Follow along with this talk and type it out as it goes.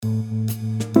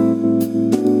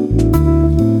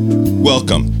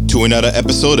Welcome to another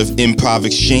episode of Improv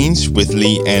Exchange with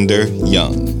Leander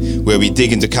Young, where we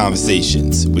dig into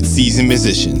conversations with seasoned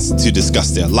musicians to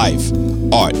discuss their life,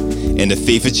 art, and the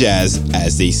faith of jazz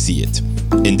as they see it.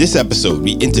 In this episode,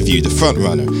 we interview the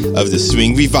frontrunner of the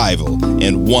swing revival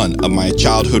and one of my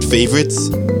childhood favorites,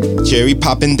 Cherry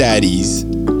Poppin' Daddies,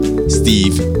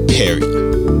 Steve Perry.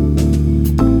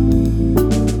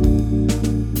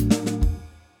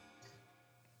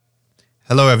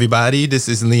 Hello, everybody. This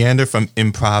is Leander from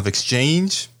Improv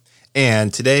Exchange.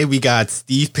 And today we got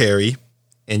Steve Perry.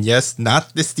 And yes,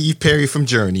 not the Steve Perry from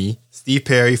Journey, Steve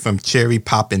Perry from Cherry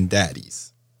Poppin'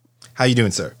 Daddies. How you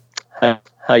doing, sir?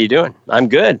 How you doing? I'm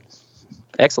good.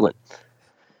 Excellent.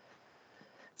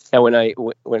 And when I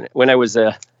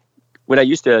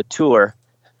used to tour,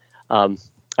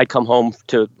 I'd come home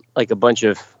to like a bunch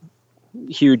of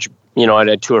huge,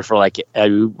 I'd tour for I'd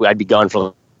be gone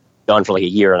for like a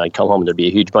year, and I'd come home and there'd be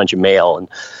a huge bunch of mail, and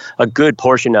a good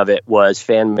portion of it was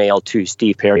fan mail to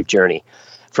Steve Perry of Journey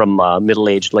from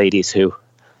middle-aged ladies who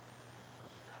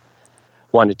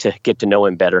wanted to get to know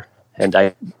him better. And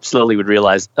I slowly would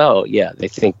realize, oh yeah,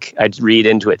 I'd read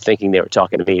into it thinking they were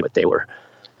talking to me, but they were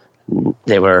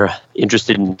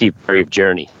interested in Steve Perry of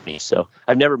Journey. So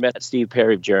I've never met Steve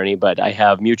Perry of Journey, but I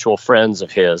have mutual friends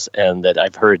of his, and that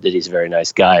I've heard that he's a very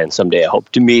nice guy. And someday I hope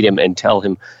to meet him and tell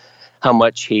him how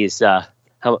much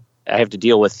how I have to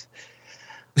deal with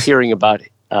hearing about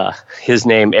his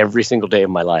name every single day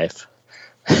of my life.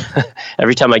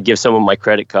 Every time I give someone my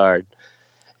credit card,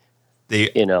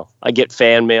 I get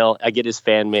fan mail. I get his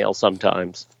fan mail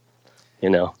sometimes.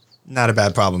 Not a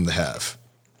bad problem to have,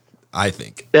 I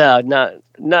think. Yeah,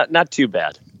 not too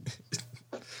bad.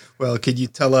 Well, could you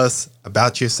tell us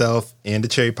about yourself and the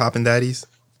Cherry Poppin' Daddies?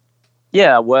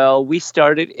 Yeah, well, we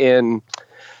started in.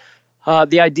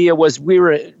 The idea was we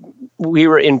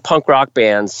were in punk rock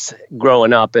bands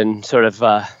growing up, and sort of,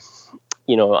 I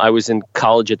was in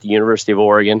college at the University of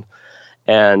Oregon,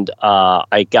 and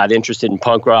I got interested in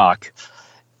punk rock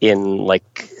I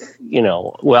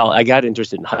got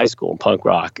interested in high school in punk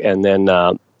rock, and then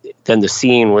the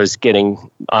scene was getting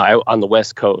on the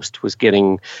West Coast was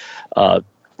getting,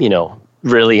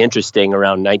 really interesting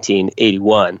around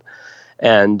 1981,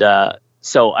 and.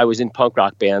 So I was in punk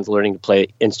rock bands learning to play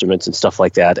instruments and stuff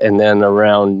like that. And then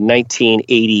around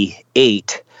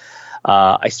 1988,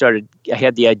 I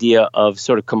had the idea of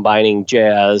sort of combining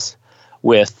jazz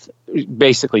with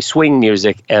basically swing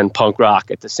music and punk rock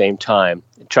at the same time.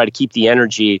 Try to keep the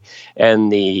energy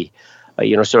and the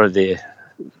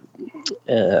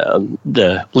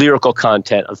lyrical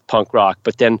content of punk rock,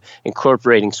 but then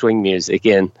incorporating swing music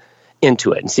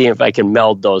into it and seeing if I can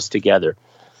meld those together.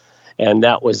 And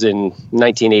that was in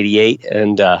 1988,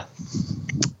 and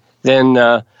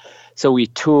then so we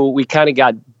kind of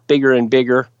got bigger and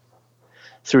bigger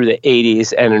through the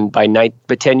 80s, and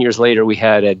but 10 years later we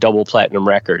had a double platinum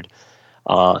record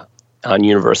on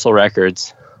Universal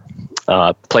Records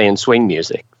playing swing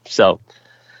music. So,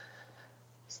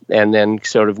 and then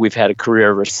sort of we've had a career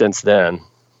ever since then.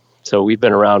 So we've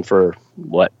been around for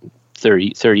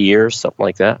 30 years, something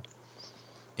like that.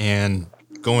 And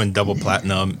going double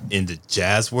platinum in the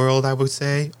jazz world, I would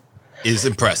say, is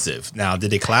impressive. Now, did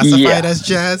they classify it as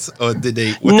jazz, or did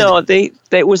they?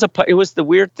 It was the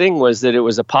weird thing was that it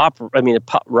was a pop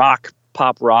rock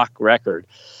record,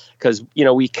 because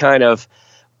we kind of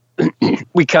it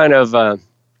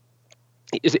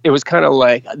was kind of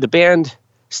like the band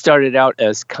started out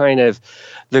as kind of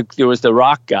there was the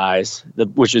rock guys,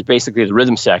 which is basically the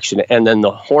rhythm section, and then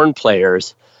the horn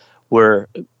players were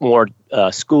more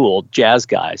school jazz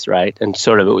guys, right? And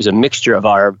sort of it was a mixture of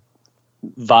our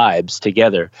vibes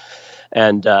together.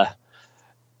 And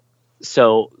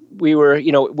so we were,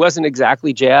 it wasn't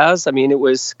exactly jazz. I mean, it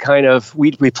was kind of,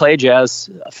 we play jazz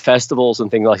festivals and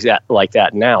things like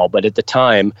that now. But at the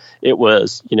time, it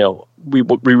was, we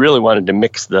really wanted to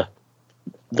mix the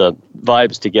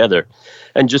vibes together,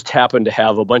 and just happened to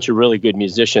have a bunch of really good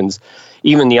musicians.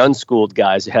 Even the unschooled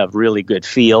guys have really good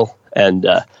feel, and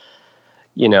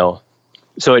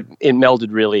so it melded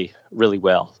really, really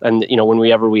well. And,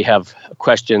 whenever we have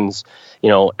questions,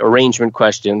 arrangement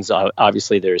questions,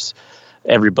 obviously there's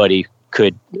everybody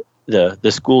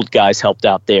the schooled guys helped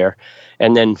out there.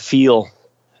 And then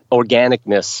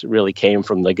organicness really came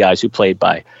from the guys who played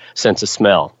by sense of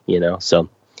smell, so.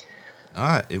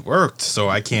 It worked, so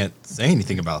I can't say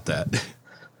anything about that.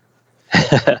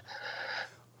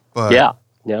 But yeah,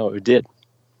 no, it did.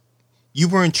 You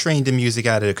weren't trained in music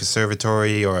at a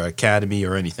conservatory or academy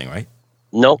or anything, right?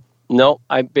 No.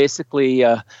 I basically,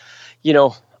 I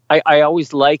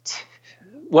always liked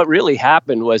what really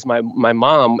happened was my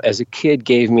mom, as a kid,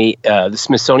 gave me the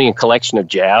Smithsonian collection of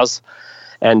jazz,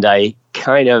 and I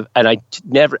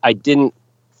didn't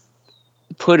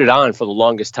put it on for the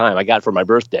longest time. I got it for my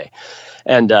birthday,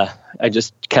 and I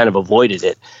just kind of avoided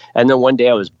it. And then one day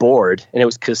I was bored, and it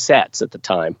was cassettes at the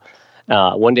time.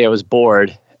 One day I was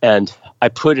bored, and I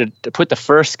put the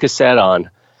first cassette on,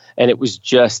 and it was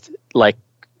just like,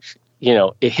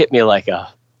 it hit me like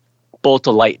a bolt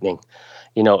of lightning.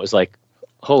 It was like,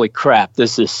 holy crap,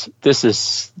 this is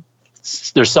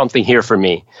there's something here for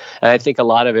me. And I think a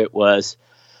lot of it was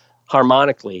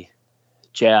harmonically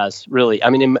jazz, really. I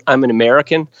mean, I'm an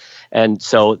American, and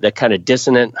so the kind of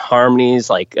dissonant harmonies,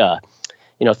 like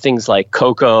things like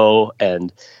Coco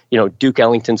and Duke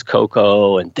Ellington's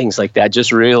Coco and things like that,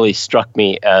 just really struck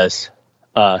me as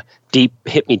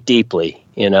hit me deeply,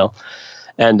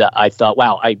 And I thought,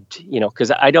 wow,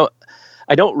 because I don't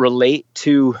relate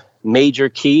to major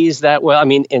keys that well. I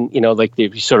mean, like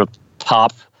the sort of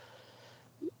pop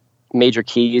major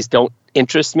keys don't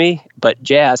interest me, but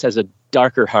jazz has a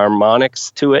darker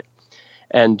harmonics to it.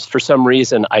 And for some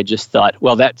reason, I just thought,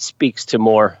 well, that speaks to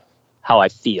more how I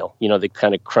feel, the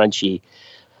kind of crunchy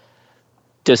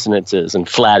dissonances and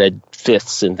flatted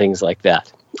fifths and things like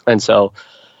that. And so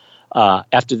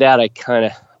after that, I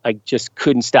just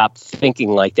couldn't stop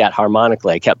thinking like that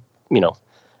harmonically. I kept,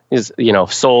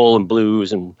 soul and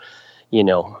blues and,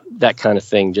 that kind of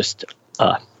thing. Just,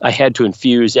 I had to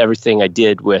infuse everything I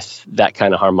did with that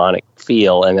kind of harmonic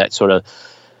feel, and that sort of,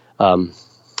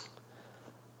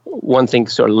 one thing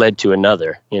sort of led to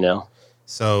another,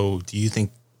 So do you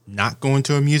think not going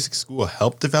to a music school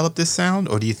helped develop this sound,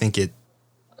 or do you think it?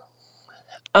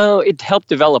 It helped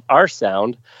develop our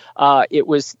sound. It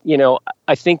was,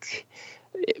 I think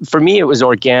for me, it was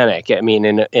organic. I mean,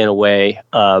 in a way,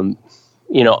 I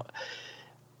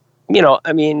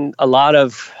mean, a lot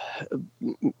of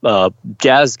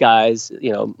jazz guys,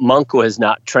 Monk was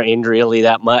not trained really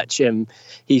that much, and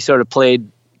he sort of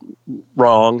played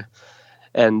wrong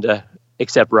and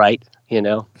except right.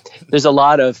 There's a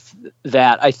lot of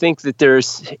that. I think that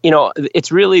there's,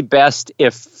 it's really best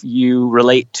if you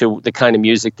relate to the kind of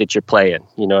music that you're playing.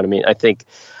 You know what I mean? I think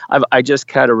I just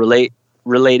kind of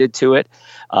related to it.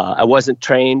 I wasn't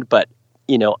trained, but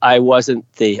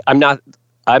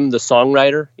I'm the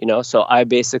songwriter, so I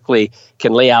basically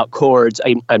can lay out chords.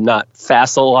 I'm not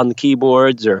facile on the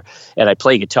keyboards and I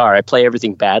play guitar. I play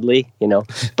everything badly,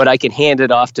 but I can hand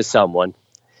it off to someone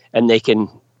and they can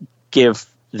give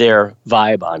their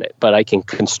vibe on it. But I can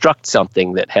construct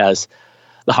something that has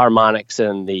the harmonics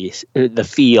and the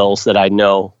feels that I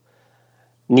know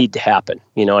need to happen.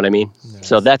 You know what I mean? Nice.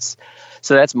 So that's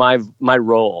my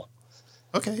role.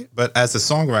 Okay. But as a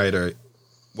songwriter,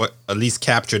 what at least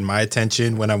captured my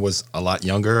attention when I was a lot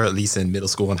younger, at least in middle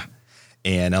school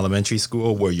and elementary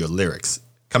school, were your lyrics.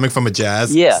 Coming from a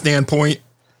jazz standpoint,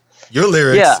 your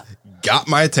lyrics got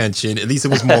my attention. At least it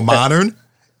was more modern,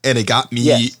 and it got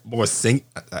me more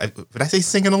would I say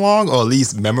singing along, or at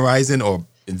least memorizing or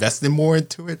investing more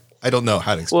into it? I don't know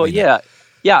how to explain that.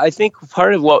 Yeah, I think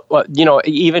part of what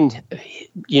even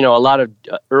a lot of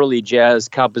early jazz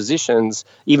compositions,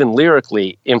 even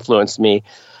lyrically, influenced me.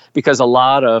 Because a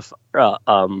lot of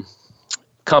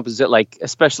like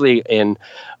especially in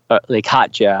like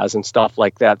hot jazz and stuff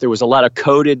like that, there was a lot of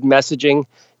coded messaging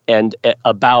and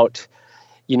about,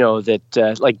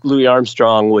 that like Louis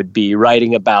Armstrong would be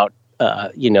writing about,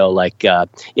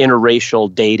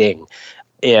 interracial dating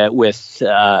with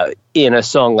in a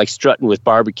song like Strutting with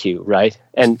Barbecue, right?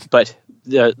 But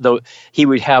he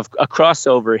would have a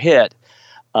crossover hit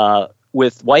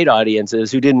with white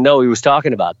audiences who didn't know he was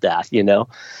talking about that,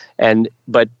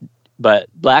 but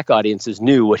black audiences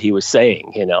knew what he was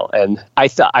saying, and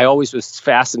I always was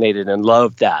fascinated and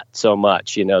loved that so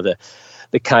much,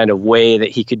 the kind of way that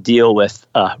he could deal with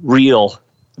real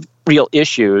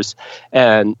issues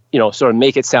and, sort of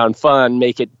make it sound fun,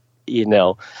 make it,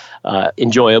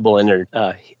 enjoyable and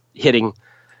hitting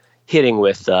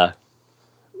with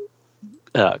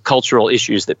cultural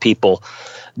issues that people,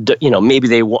 maybe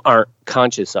they aren't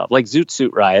conscious of. Like Zoot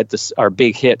Suit Riot, our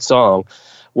big hit song,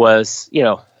 was,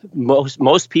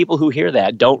 most people who hear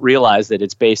that don't realize that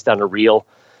it's based on a real,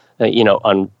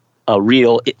 on a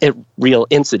real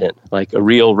incident, like a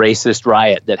real racist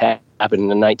riot that happened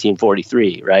in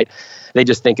 1943, right? They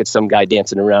just think it's some guy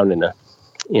dancing around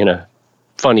in a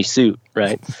funny suit,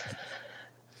 right?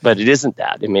 But it isn't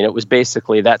that. I mean, it was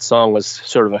basically, that song was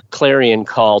sort of a clarion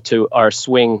call to our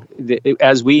swing.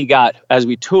 As we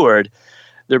toured,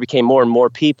 there became more and more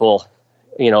people,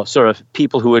 sort of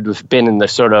people who had been in the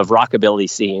sort of rockabilly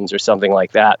scenes or something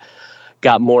like that,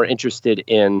 got more interested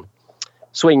in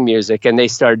swing music, and they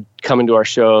started coming to our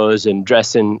shows and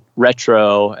dressing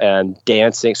retro and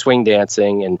dancing, swing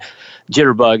dancing and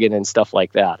jitterbugging and stuff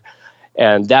like that.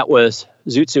 And that was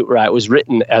Zoot Suit Riot was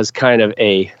written as kind of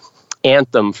a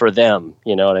anthem for them,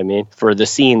 you know what I mean, for the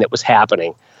scene that was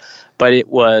happening. But it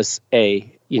was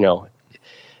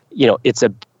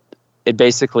it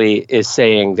basically is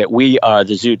saying that we are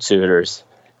the Zoot Suiters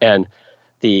and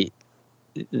the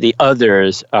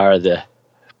others are the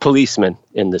policemen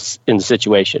in the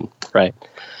situation, right?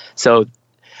 So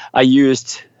I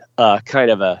used kind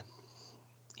of a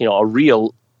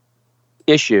real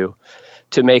issue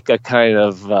to make a kind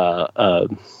of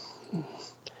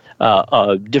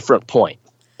a different point.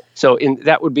 So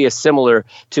that would be similar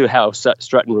to how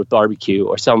Struttin' with Barbecue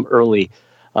or some early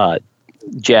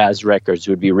jazz records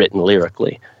would be written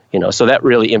lyrically. So that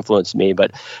really influenced me.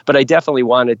 But I definitely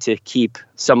wanted to keep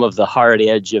some of the hard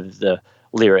edge of the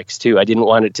lyrics too. I didn't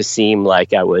want it to seem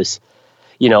like I was,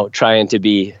 trying to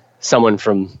be someone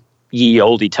from ye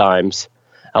oldie times.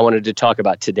 I wanted to talk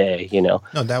about today, No,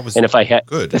 that was and if I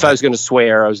good. If I was going to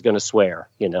swear, I was going to swear,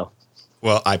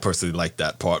 Well, I personally like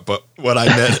that part, but what I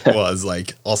meant was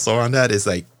also on that is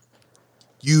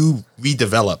you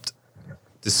redeveloped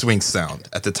the swing sound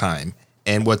at the time,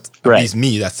 and what at least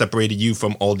me that separated you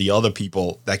from all the other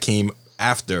people that came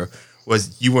after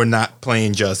was you were not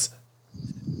playing just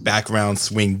background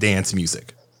swing dance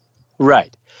music.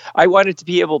 Right. I wanted to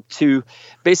be able to,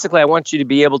 basically, I want you to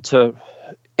be able to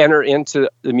enter into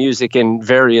the music in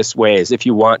various ways if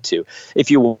you want to.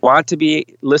 If you want to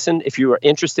if you are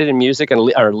interested in music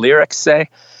and or lyrics, say,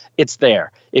 it's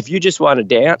there. If you just want to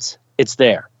dance, it's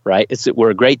there, right? We're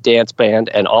a great dance band,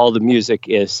 and all the music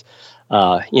is,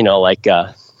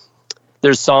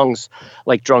 there's songs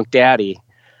like Drunk Daddy.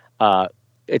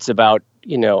 It's about,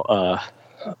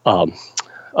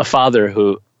 a father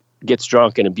who gets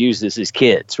drunk and abuses his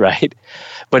kids, right?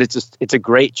 But it's a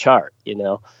great chart,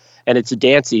 and it's a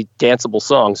danceable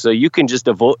song. So you can just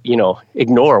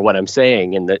ignore what I'm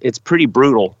saying, and it's a pretty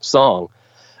brutal song,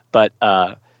 but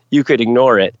you could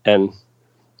ignore it and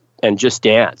just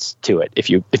dance to it if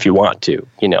you want to,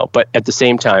 But at the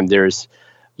same time, there's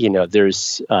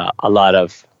a lot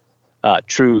of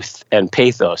truth and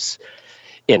pathos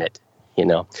in it.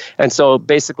 And so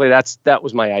basically that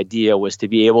was my idea, was to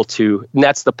be able to, and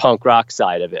that's the punk rock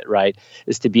side of it, right?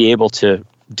 Is to be able to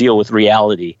deal with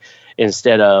reality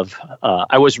instead of,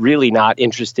 I was really not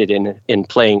interested in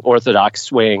playing orthodox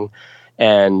swing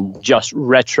and just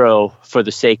retro for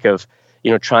the sake of,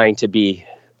 trying to be,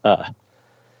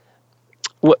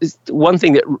 one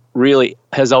thing that really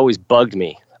has always bugged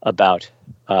me about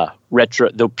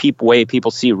retro, the way people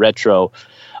see retro,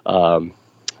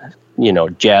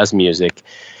 jazz music,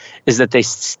 is that they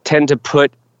tend to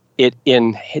put it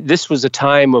in, this was a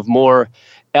time of more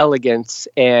elegance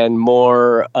and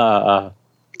more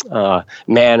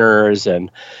manners, and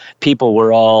people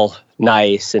were all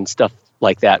nice and stuff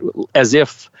like that, as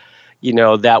if,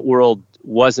 that world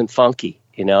wasn't funky.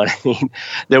 You know what I mean?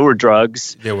 There were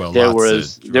drugs. There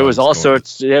was all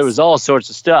sorts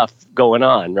of stuff going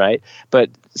on, right? But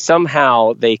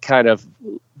somehow they kind of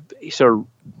sort of,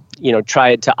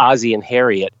 tried to Ozzy and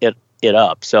Harry it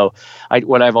up. So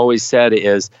what I've always said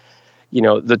is,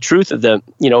 the truth of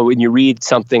when you read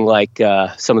something like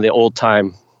some of the old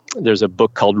time, there's a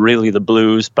book called Really the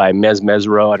Blues by Mez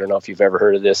Mesro. I don't know if you've ever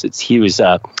heard of this. He was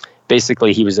a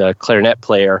clarinet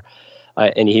player,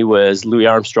 and he was Louis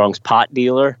Armstrong's pot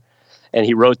dealer, and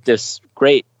he wrote this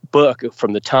great book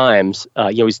from the times.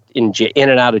 He's in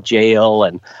and out of jail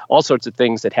and all sorts of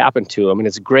things that happened to him, and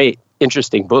it's a great,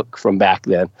 interesting book from back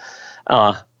then.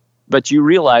 But you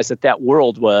realize that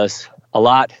world was a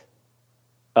lot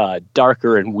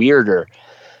darker and weirder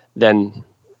than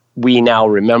we now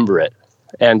remember it.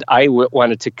 And I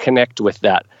wanted to connect with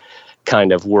that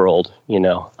kind of world.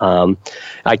 I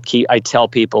tell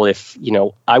people, if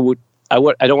I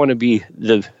wouldn't want to be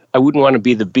the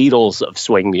Beatles of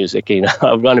swing music.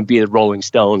 I would want to be the Rolling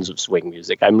Stones of swing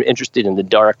music. I'm interested in the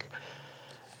dark,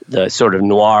 the sort of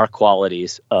noir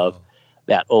qualities of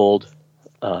that old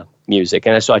music,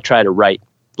 and so I try to write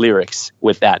lyrics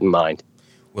with that in mind.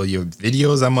 Well, your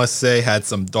videos, I must say, had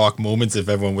some dark moments if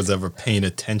everyone was ever paying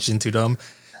attention to them.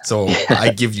 So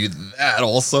I give you that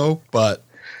also. But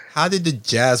how did the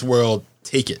jazz world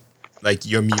take it, like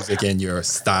your music and your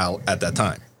style at that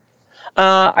time?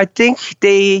 I think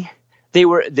we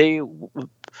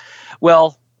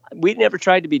never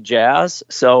tried to be jazz,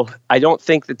 so I don't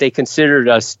think that they considered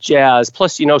us jazz.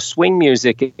 Plus, swing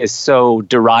music is so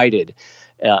derided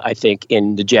I think,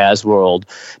 in the jazz world,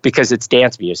 because it's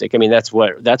dance music. I mean, that's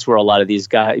where a lot of these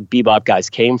bebop guys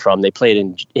came from. They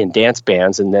played in dance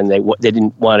bands, and then they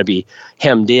didn't want to be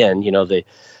hemmed in. You know, the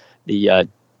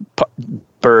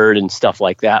Bird and stuff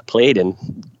like that played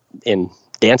in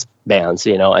dance bands,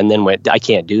 you know, and then went, I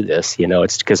can't do this, you know,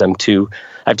 it's because I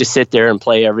have to sit there and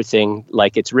play everything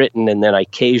like it's written, and then I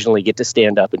occasionally get to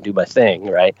stand up and do my thing,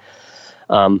 right?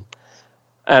 And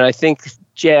I think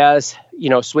jazz, you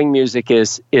know, swing music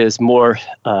is more,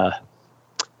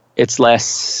 it's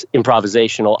less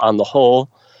improvisational on the whole.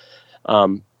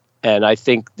 And I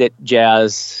think that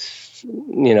jazz,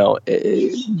 you know,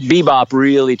 bebop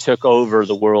really took over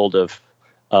the world of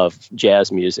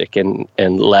jazz music and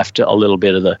left a little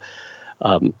bit of the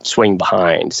swing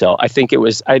behind. So I think it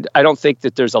was, I don't think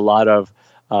that there's a lot of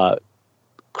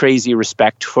crazy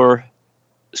respect for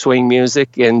swing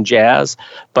music and jazz,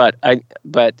 but I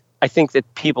think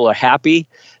that people are happy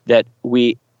that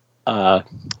we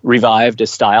revived a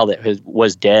style that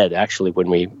was dead actually when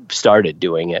we started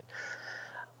doing it.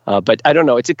 But I don't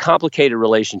know, it's a complicated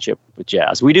relationship with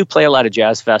jazz. We do play a lot of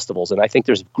jazz festivals, and I think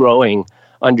there's growing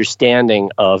understanding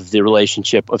of the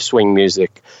relationship of swing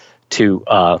music to,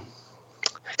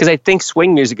 because I think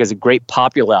swing music is a great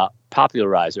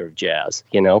popularizer of jazz.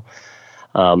 You know,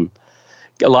 a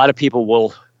lot of people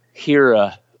will hear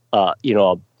a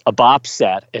bop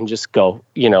set and just go,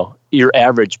 you know, your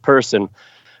average person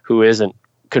who isn't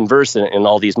conversant in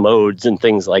all these modes and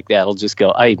things like that will just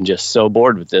go, I'm just so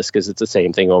bored with this because it's the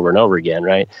same thing over and over again,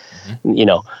 right? Mm-hmm. You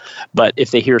know, but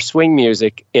if they hear swing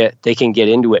music, they can get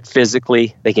into it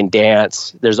physically, they can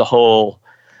dance. There's a whole,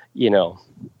 you know,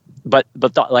 but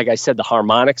like I said, the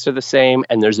harmonics are the same,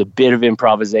 and there's a bit of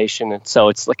improvisation, and so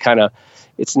it's like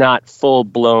it's not full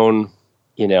blown,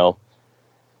 you know,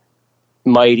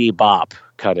 mighty bop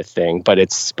kind of thing,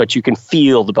 but you can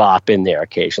feel the bop in there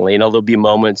occasionally. You know, there'll be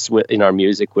moments in our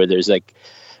music where there's like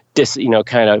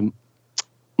kind of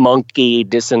monkey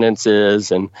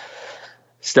dissonances and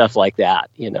stuff like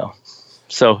that, you know.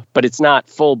 So, but it's not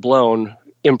full blown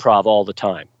improv all the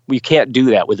time. We can't do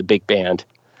that with a big band,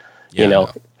 you know.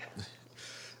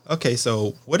 Okay,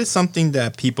 so what is something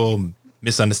that people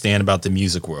misunderstand about the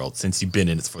music world since you've been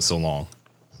in it for so long?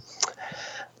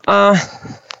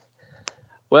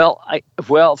 Well,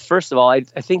 first of all, I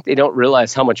think they don't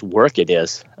realize how much work it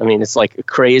is. I mean, it's like a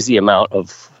crazy amount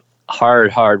of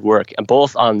hard work, and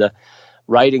both on the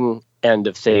writing end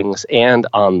of things and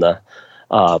on the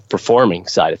performing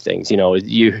side of things. You know,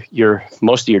 your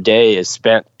most of your day is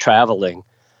spent traveling,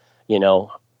 you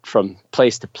know, from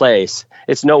place to place.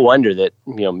 It's no wonder that,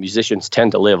 you know, musicians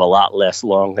tend to live a lot less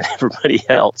long than everybody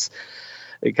else,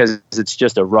 because it's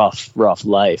just a rough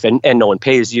life, and no one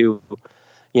pays you.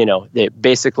 You know,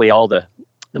 basically all the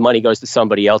money goes to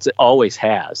somebody else. It always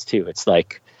has, too. It's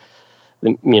like,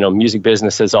 you know, music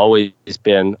business has always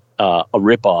been a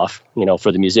ripoff, you know,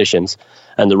 for the musicians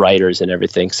and the writers and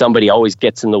everything. Somebody always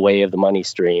gets in the way of the money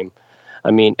stream.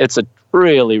 I mean, it's a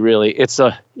really,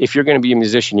 if you're going to be a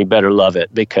musician, you better love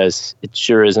it, because it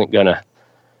sure isn't going to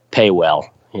pay well,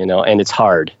 you know, and it's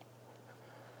hard.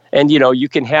 And, you know, you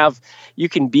can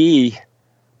be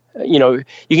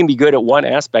good at one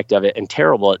aspect of it and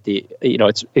terrible at the, you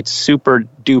know, it's super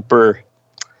duper,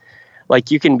 like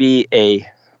you can be a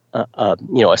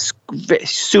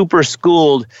super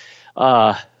schooled,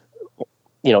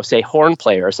 you know, say horn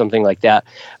player or something like that.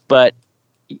 But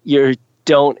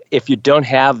if you don't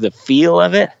have the feel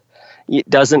of it, it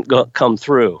doesn't come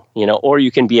through, you know. Or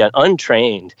you can be an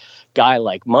untrained guy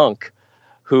like Monk,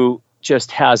 who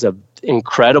just has an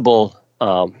incredible,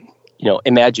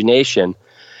 imagination.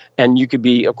 And you could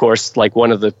be, of course, like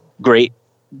one of the great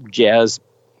jazz,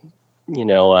 you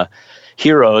know,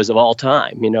 heroes of all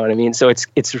time. You know what I mean? So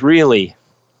it's really,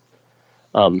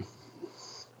 like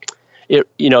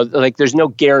there's no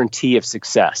guarantee of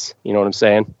success. You know what I'm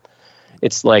saying?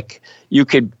 It's like you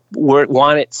could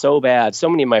want it so bad. So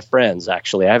many of my friends,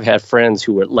 actually, I've had friends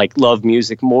who love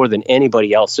music more than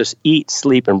anybody else, just eat,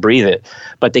 sleep, and breathe it,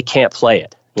 but they can't play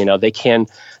it. You know, they can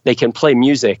play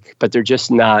music, but they're just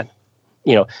not.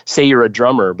 You know, say you're a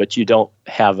drummer, but you don't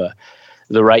have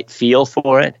the right feel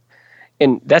for it.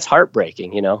 And that's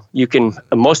heartbreaking, you know.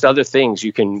 Most other things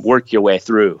you can work your way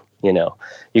through, you know.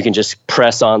 You can just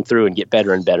press on through and get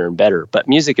better and better and better. But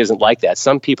music isn't like that.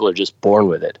 Some people are just born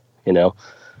with it, you know.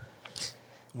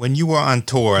 When you were on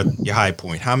tour at your high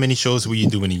point, how many shows were you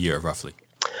doing a year, roughly?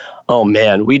 Oh,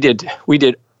 man, we did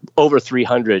over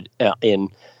 300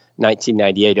 in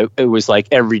 1998. It was like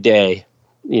every day.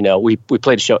 You know, we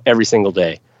played a show every single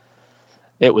day.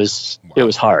 It was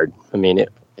hard. I mean,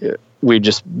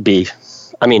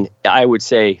 I would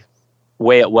say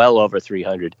well over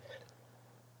 300.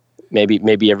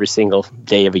 maybe every single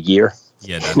day of a year.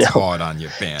 Yeah, that's hard on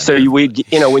your band. So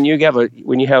when you have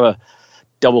a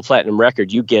double platinum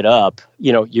record, you get up,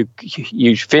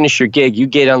 you finish your gig, you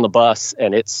get on the bus,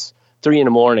 and it's 3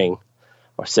 a.m.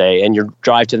 or say, and you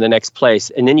drive to the next place,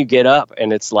 and then you get up,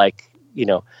 and it's like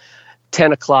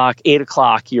 10 o'clock, 8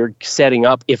 o'clock, you're setting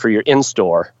up for your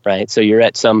in-store, right? So you're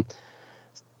at some,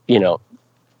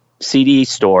 CD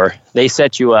store. They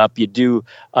set you up. You do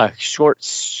a short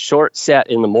set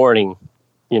in the morning,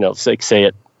 say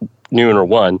at noon or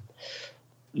 1.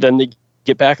 Then they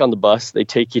get back on the bus. They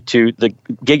take you to the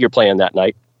gig you're playing that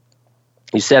night.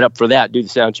 You set up for that, do the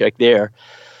sound check there,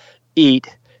 eat,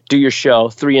 do your show,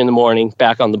 3 a.m,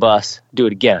 back on the bus, do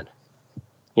it again.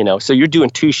 So you're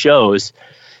doing 2 shows,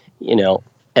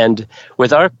 and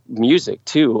with our music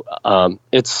too,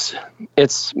 it's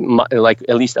like,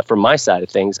 at least from my side of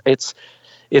things, it's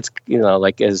like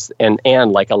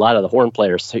and like a lot of the horn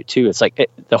players too. It's like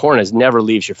the horn never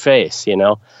leaves your face,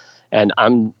 and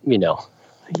I'm,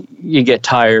 you get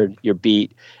tired, you're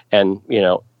beat, and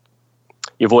your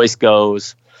voice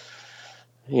goes,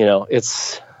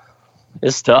 it's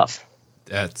tough.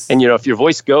 And if your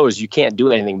voice goes, you can't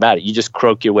do anything about it. You just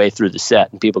croak your way through the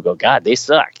set, and people go, God, they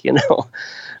suck,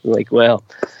 Like, well,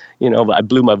 but I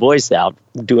blew my voice out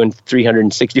doing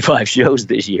 365 shows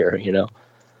this year,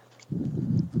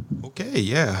 Okay,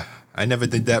 yeah. I never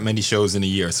did that many shows in a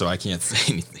year, so I can't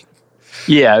say anything.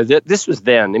 Yeah, this was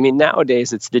then. I mean,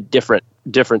 nowadays it's the different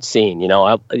scene.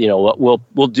 We'll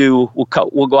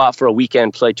go out for a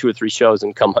weekend, play 2 or 3 shows,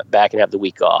 and come back and have the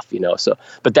week off. So,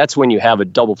 but that's when you have a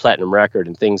double platinum record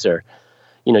and things are,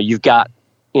 you've got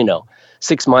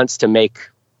 6 months to make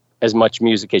as much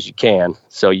music as you can.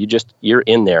 So you're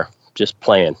in there just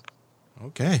playing.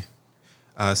 Okay,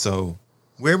 so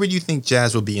where would you think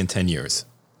jazz will be in 10 years?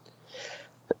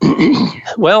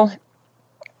 Well,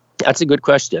 that's a good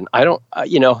question. I don't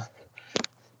know.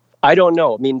 I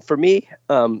mean, for me,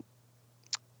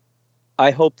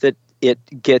 I hope that it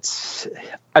gets,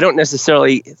 I don't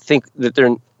necessarily think that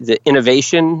the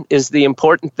innovation is the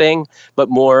important thing, but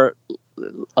more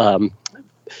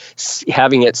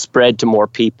having it spread to more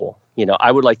people.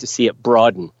 I would like to see it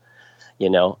broaden,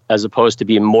 as opposed to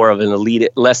being more of an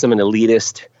less of an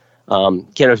elitist.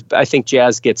 I think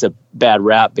jazz gets a bad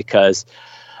rap because,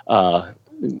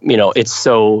 it's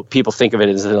so, people think of it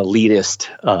as an elitist,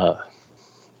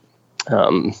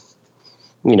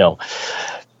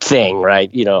 thing, right?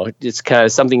 It's kind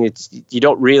of something that you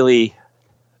don't really,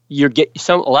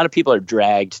 a lot of people are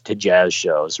dragged to jazz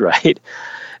shows, right?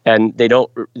 And they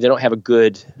don't have a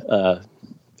good,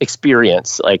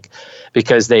 experience, like,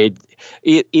 because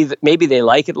maybe they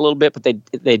like it a little bit, but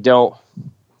they don't,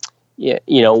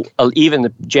 even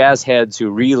the jazz heads who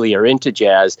really are into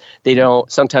jazz,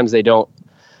 sometimes they don't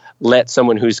let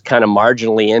someone who's kind of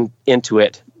marginally into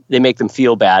it, they make them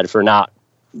feel bad for not,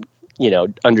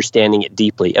 understanding it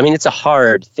deeply. I mean, it's a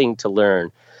hard thing to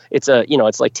learn. It's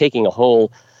it's like taking a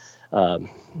whole,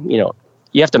 you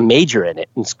have to major in it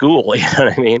in school. You know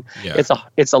what I mean? Yeah.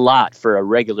 It's a lot for a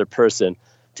regular person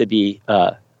to be,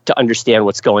 to understand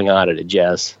what's going on at a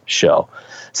jazz show.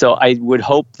 So I would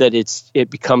hope that it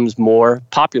becomes more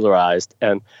popularized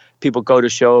and people go to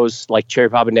shows like Cherry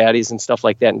Pop and Daddies and stuff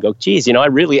like that and go, geez,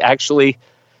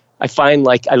 I find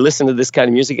like I listen to this kind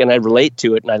of music and I relate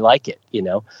to it and I like it,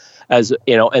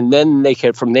 and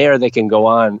then from there they can go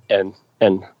on and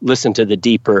listen to the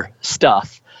deeper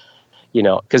stuff,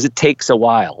 because it takes a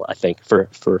while, I think, for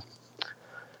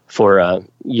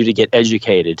you to get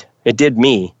educated. It did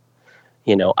me,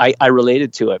 I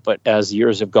related to it, but as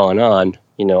years have gone on,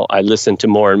 I listen to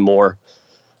more and more,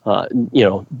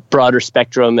 broader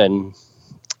spectrum and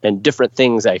different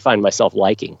things I find myself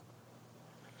liking.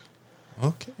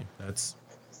 Okay, that's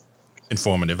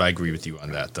informative. I agree with you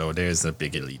on that, though. There's a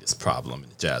big elitist problem in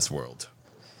the jazz world.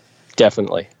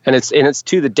 Definitely, and it's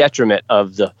to the detriment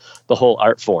of the whole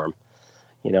art form,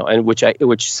 and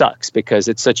which sucks because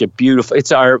it's such a beautiful.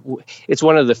 It's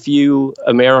one of the few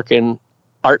American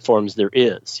art forms there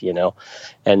is,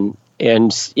 and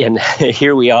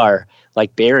here we are,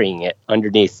 like burying it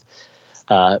underneath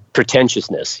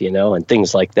pretentiousness, and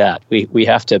things like that. We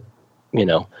have to, we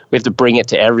have to bring it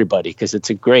to everybody because it's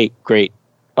a great, great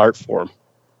art form.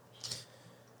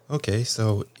 Okay,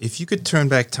 so if you could turn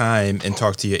back time and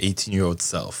talk to your 18-year-old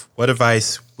self, what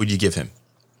advice would you give him?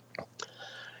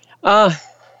 Wow.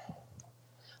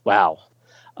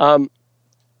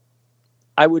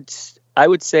 I would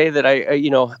say that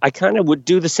I kind of would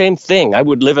do the same thing. I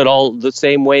would live it all the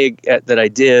same way that I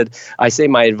did. I say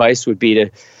my advice would be to,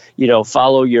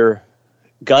 follow your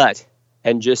gut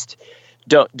and just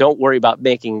don't worry about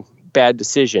making bad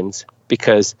decisions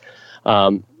because,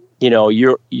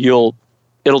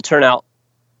 it'll turn out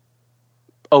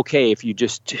okay if you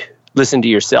just listen to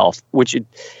yourself, which,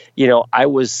 I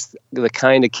was the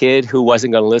kind of kid who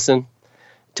wasn't going to listen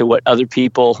to what other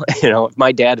people, if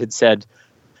my dad had said,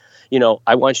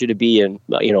 I want you to be an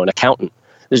accountant,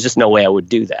 there's just no way I would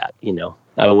do that.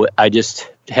 I just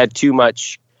had too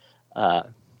much,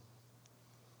 I'm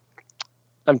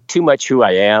too much who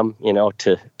I am,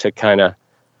 to kind of,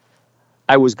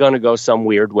 I was going to go some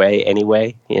weird way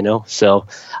anyway, so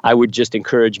I would just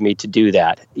encourage me to do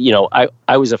that.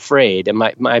 I was afraid, and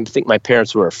I think my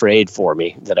parents were afraid for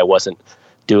me that I wasn't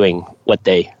doing what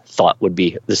they thought would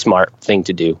be the smart thing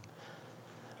to do.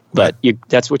 But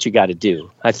that's what you got to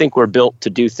do. I think we're built to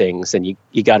do things, and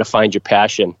you got to find your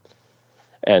passion.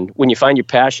 And when you find your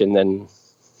passion, then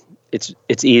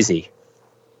it's easy.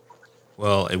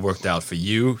 Well, it worked out for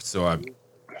you, so I'm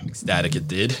ecstatic it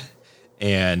did.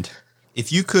 And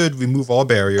if you could remove all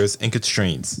barriers and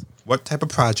constraints, what type of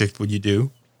project would you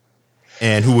do,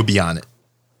 and who would be on it?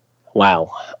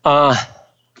 Wow.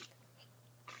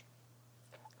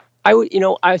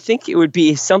 I think it would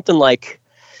be something like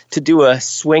to do a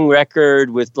swing record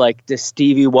with like the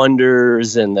Stevie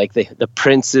Wonders and like the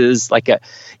Princes,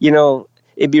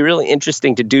 it'd be really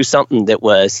interesting to do something that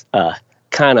was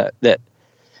kind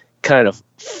of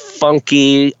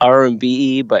funky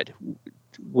R&B, but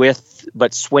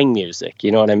swing music.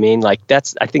 You know what I mean? Like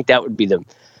I think that would be the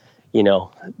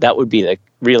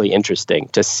really interesting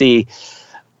to see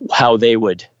how they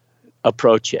would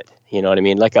approach it. You know what I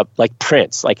mean? Like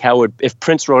Prince, if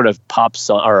Prince wrote a pop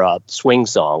song or a swing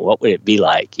song, what would it be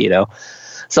like?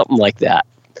 Something like that.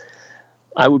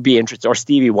 I would be interested. Or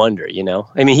Stevie Wonder,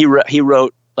 I mean, he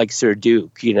wrote like Sir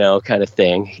Duke, kind of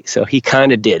thing. So he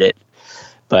kind of did it,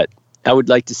 but I would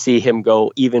like to see him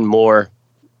go even more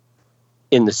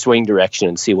in the swing direction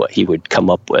and see what he would come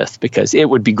up with, because it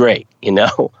would be great,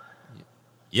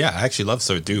 Yeah, I actually love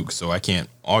Sir Duke, so I can't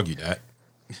argue that.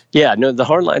 Yeah, no, the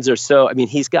horn lines are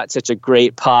he's got such a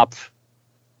great pop,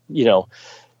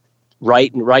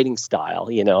 writing style,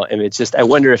 and it's just, I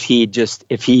wonder if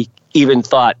he even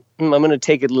thought, I'm going to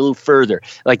take it a little further.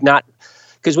 Like, not,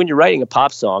 because when you're writing a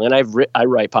pop song, and I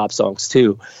write pop songs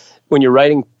too, when you're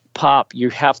writing pop, you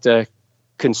have to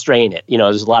constrain it.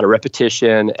 There's a lot of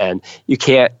repetition, and you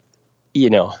can't,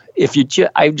 if you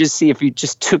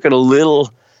just took it a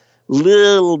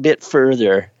little bit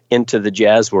further into the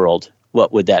jazz world,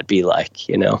 what would that be like?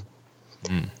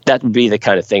 That would be the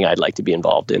kind of thing I'd like to be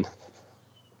involved in.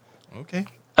 Okay.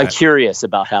 I'm curious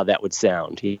about how that would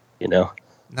sound, No,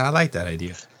 I like that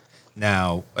idea.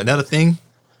 Now, another thing,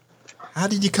 how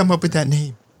did you come up with that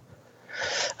name?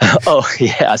 Oh,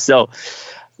 yeah. So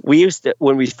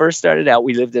when we first started out,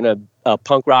 we lived in a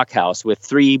punk rock house with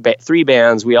three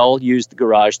bands. We all used the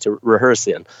garage to rehearse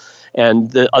in.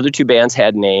 And the other two bands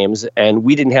had names, and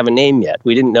we didn't have a name yet.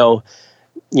 We didn't know,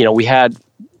 we had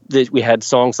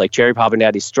songs like Cherry Pop and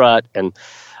Daddy Strut and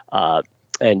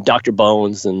Dr.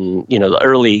 Bones and, the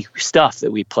early stuff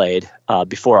that we played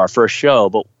before our first show.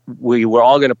 But we were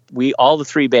all the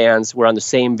three bands were on the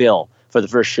same bill for the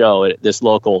first show at this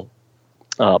local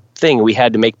thing. We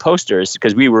had to make posters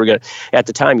because we were at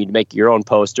the time, you'd make your own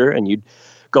poster and you'd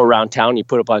go around town, you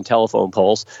put up on telephone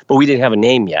poles, but we didn't have a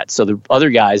name yet. So the other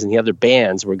guys and the other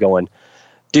bands were going,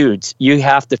 dudes, you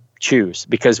have to choose,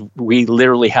 because we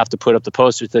literally have to put up the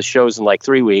posters. The show's in like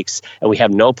 3 weeks and we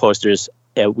have no posters.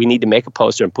 We need to make a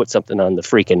poster and put something on the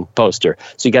freaking poster.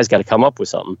 So you guys got to come up with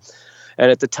something. And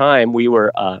at the time we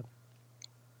were,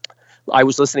 I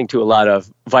was listening to a lot of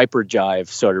Viper Jive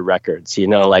sort of records,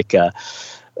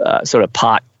 sort of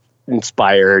pot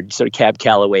inspired, sort of Cab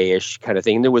Calloway-ish kind of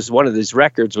thing. There was one of these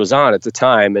records was on at the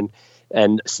time,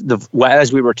 and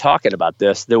as we were talking about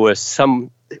this, there was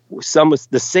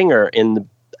the singer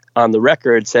on the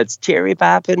record said Cherry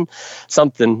Poppin'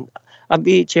 something. I'll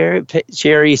be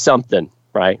cherry something,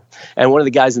 right? And one of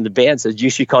the guys in the band says, you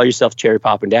should call yourself Cherry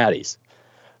Poppin' Daddies,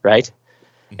 right?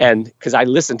 And because I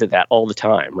listened to that all the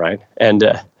time, right?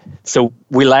 And so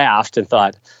we laughed and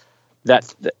thought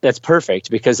that's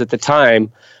perfect, because at the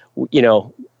time, we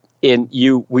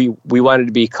wanted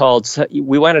to be called.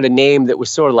 We wanted a name that was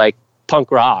sort of like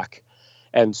punk rock,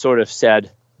 and sort of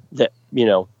said that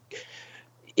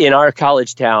in our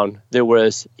college town it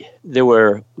was kind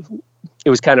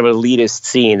of an elitist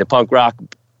scene. The punk rock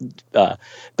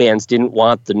bands didn't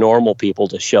want the normal people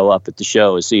to show up at the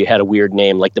shows, so you had a weird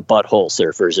name like the Butthole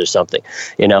Surfers or something,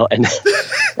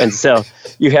 and so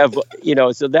you have,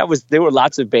 so there were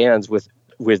lots of bands with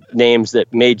names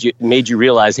that made you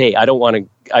realize, hey,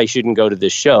 I shouldn't go to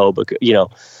this show, but you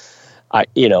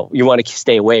want to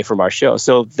stay away from our show.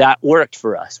 So that worked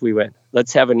for us. We went,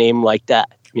 let's have a name like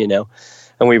that,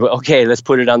 And we went, okay, let's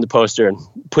put it on the poster and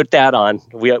put that on.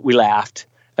 We laughed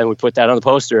and we put that on the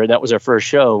poster, and that was our first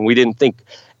show. And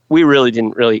we really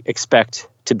didn't expect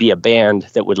to be a band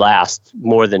that would last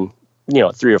more than,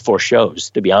 3 or 4 shows,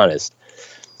 to be honest.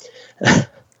 And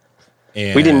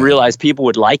we didn't realize people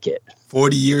would like it.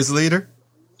 40 years later?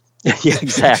 Yeah,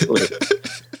 exactly.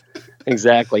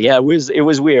 Exactly. Yeah, it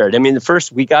was weird. I mean,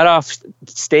 we got off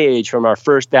stage from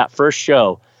that first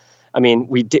show. I mean,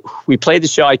 we played the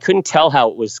show. I couldn't tell how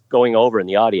it was going over in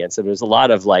the audience. And there was a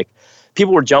lot of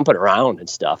people were jumping around and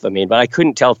stuff. I mean, but I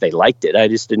couldn't tell if they liked it. I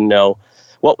just didn't know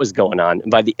what was going on.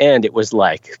 And by the end, it was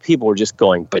like people were just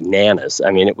going bananas.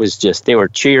 I mean, it was just, they were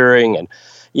cheering and,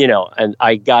 and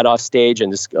I got off stage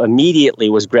and this immediately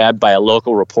was grabbed by a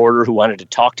local reporter who wanted to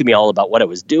talk to me all about what I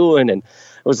was doing. And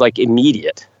it was like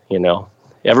immediate,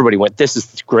 everybody went, this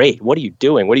is great. What are you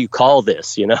doing? What do you call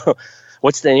this?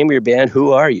 What's the name of your band?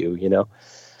 Who are you?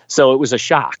 So it was a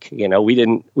shock. We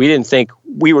didn't think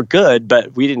we were good,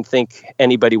 but we didn't think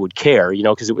anybody would care,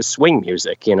 because it was swing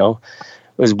music, It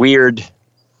was weird,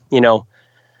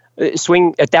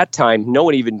 swing at that time. No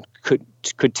one even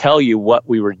could tell you what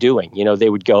we were doing. They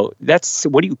would go,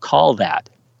 what do you call that?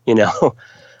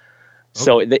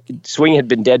 So swing had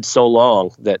been dead so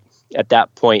long that at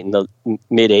that point in the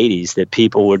mid 80s that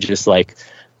people were just like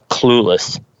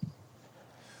clueless.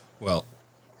 Well,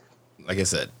 like I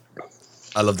said,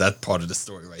 I love that part of the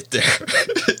story right there.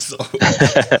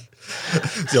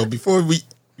 So before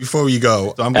we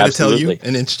go, I'm going to tell you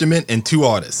an instrument and 2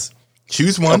 artists.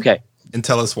 Choose one and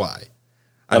tell us why.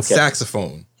 On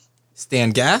saxophone,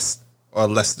 Stan Getz or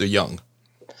Lester Young?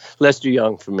 Lester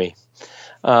Young for me.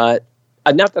 Not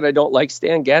that I don't like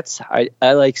Stan Getz. I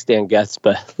like Stan Getz,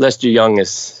 but Lester Young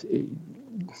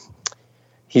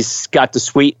he's got the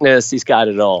sweetness. He's got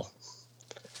it all.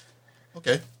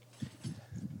 Okay.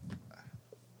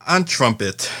 On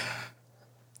trumpet,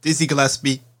 Dizzy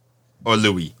Gillespie or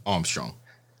Louis Armstrong?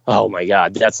 Oh my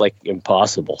God, that's like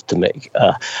impossible to make.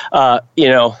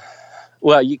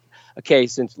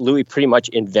 Since Louis pretty much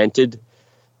invented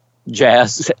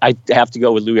jazz, I have to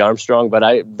go with Louis Armstrong.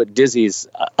 But Dizzy's,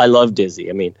 I love Dizzy.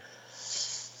 I mean,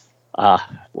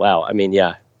 wow. I mean,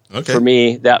 yeah. Okay. For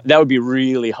me, that would be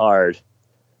really hard.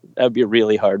 That would be a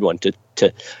really hard one to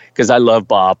because I love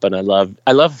bop and I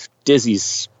love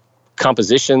Dizzy's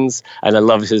compositions and I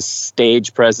love his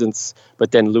stage presence.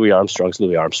 But then Louis Armstrong's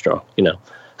Louis Armstrong.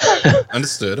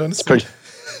 Understood.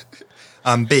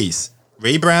 On bass,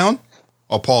 Ray Brown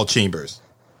or Paul Chambers?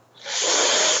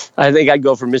 I think I'd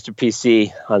go for Mr.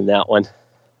 PC on that one.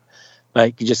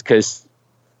 Like, just because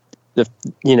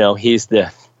he's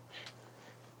the,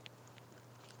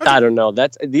 I don't know.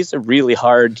 These are really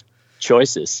hard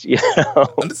choices.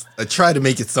 I try to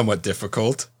make it somewhat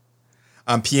difficult.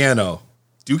 On piano,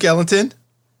 Duke Ellington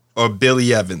or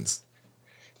Billy Evans?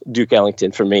 Duke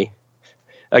Ellington for me.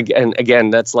 Again,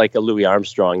 that's like a Louis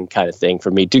Armstrong kind of thing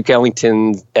for me. Duke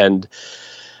Ellington and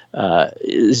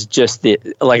is just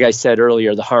like I said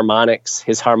earlier, the harmonics,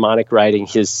 his harmonic writing,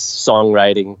 his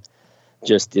songwriting,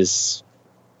 just is,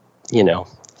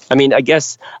 I mean, I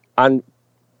guess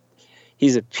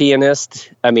he's a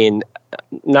pianist. I mean,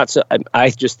 not so.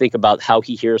 I just think about how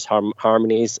he hears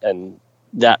harmonies, and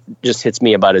that just hits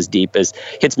me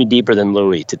deeper than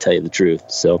Louis, to tell you the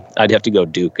truth. So I'd have to go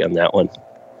Duke on that one.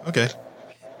 Okay.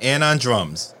 And on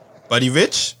drums, Buddy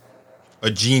Rich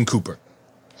or Gene Cooper?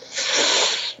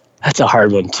 That's a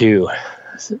hard one, too.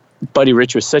 Buddy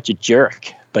Rich was such a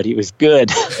jerk, but he was good.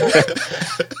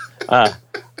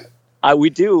 We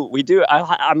do.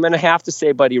 I'm going to have to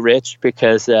say Buddy Rich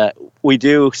because we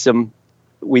do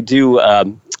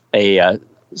on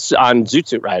Zoot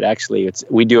Suit Ride, actually.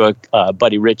 We do a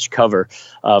Buddy Rich cover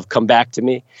of Come Back to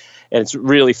Me. And it's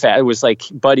really fast. It was like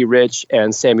Buddy Rich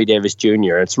and Sammy Davis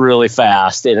Jr. It's really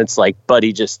fast. And it's like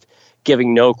Buddy just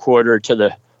giving no quarter to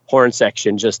the horn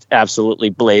section, just absolutely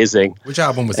blazing. Which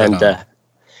album was that on?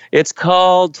 It's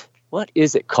called, what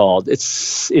is it called?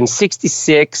 It's in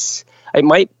 66. It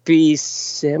might be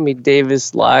Sammy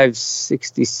Davis Live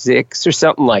 66 or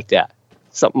something like that.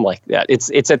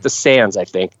 It's at the Sands, I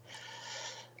think.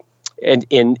 And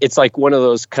it's like one of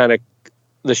those kind of,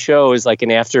 the show is like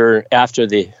an after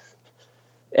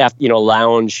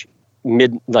lounge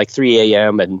like 3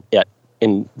 a.m. and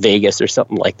in Vegas or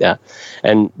something like that.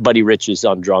 And Buddy Rich is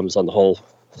on drums on the whole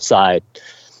side.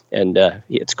 And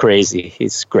it's crazy.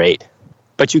 He's great.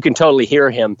 But you can totally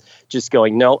hear him just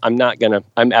going, no, I'm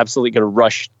absolutely going to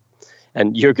rush.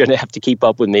 And you're going to have to keep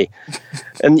up with me.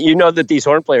 And that these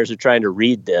horn players are trying to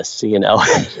read this,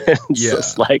 It's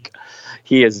just like,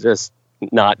 he is just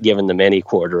not giving them any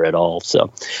quarter at all.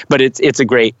 So, but it's a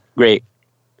great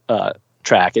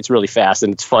track. It's really fast,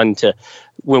 and it's fun to,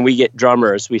 when we get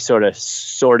drummers, we sort of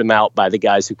sort them out by the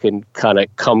guys who can kind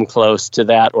of come close to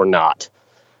that or not,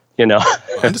 you know.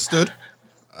 Understood.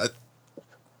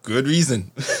 Good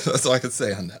reason. That's all I could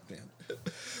say on that, man.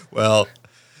 Well,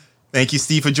 thank you,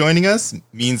 Steve, for joining us.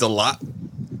 Means a lot.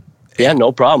 Yeah,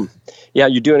 no problem. Yeah,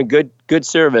 you're doing a good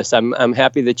service. I'm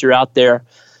happy that you're out there,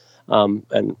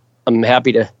 and I'm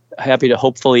happy to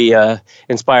hopefully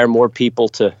inspire more people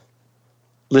to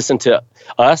listen to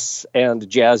us and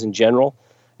jazz in general,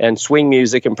 and swing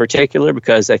music in particular,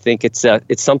 because I think it's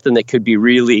something that could be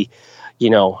really,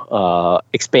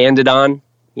 expanded on.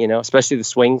 Especially the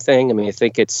swing thing. I mean, I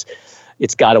think it's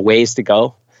got a ways to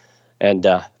go, and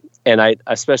I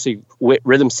especially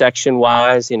rhythm section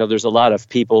wise, there's a lot of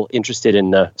people interested in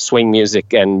the swing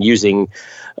music and using,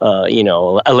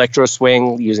 electro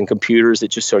swing, using computers that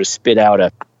just sort of spit out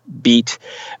a beat,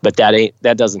 but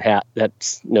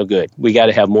that's no good. We got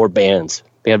to have more bands.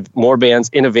 We have more bands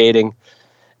innovating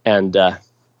and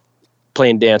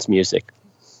playing dance music.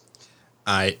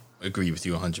 I agree with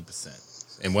you 100%.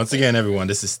 And once again, everyone,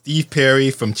 this is Steve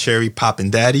Perry from Cherry Poppin'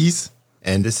 Daddies.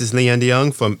 And this is Leander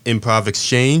Young from Improv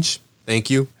Exchange. Thank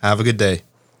you. Have a good day.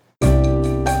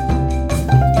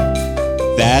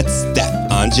 That's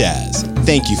that on jazz.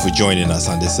 Thank you for joining us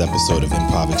on this episode of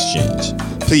Improv Exchange.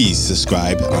 Please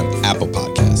subscribe on Apple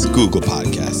Podcasts, Google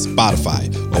Podcasts,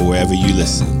 Spotify, or wherever you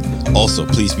listen. Also,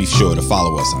 please be sure to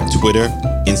follow us on Twitter,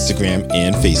 Instagram,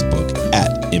 and Facebook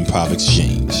at Improv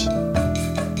Exchange.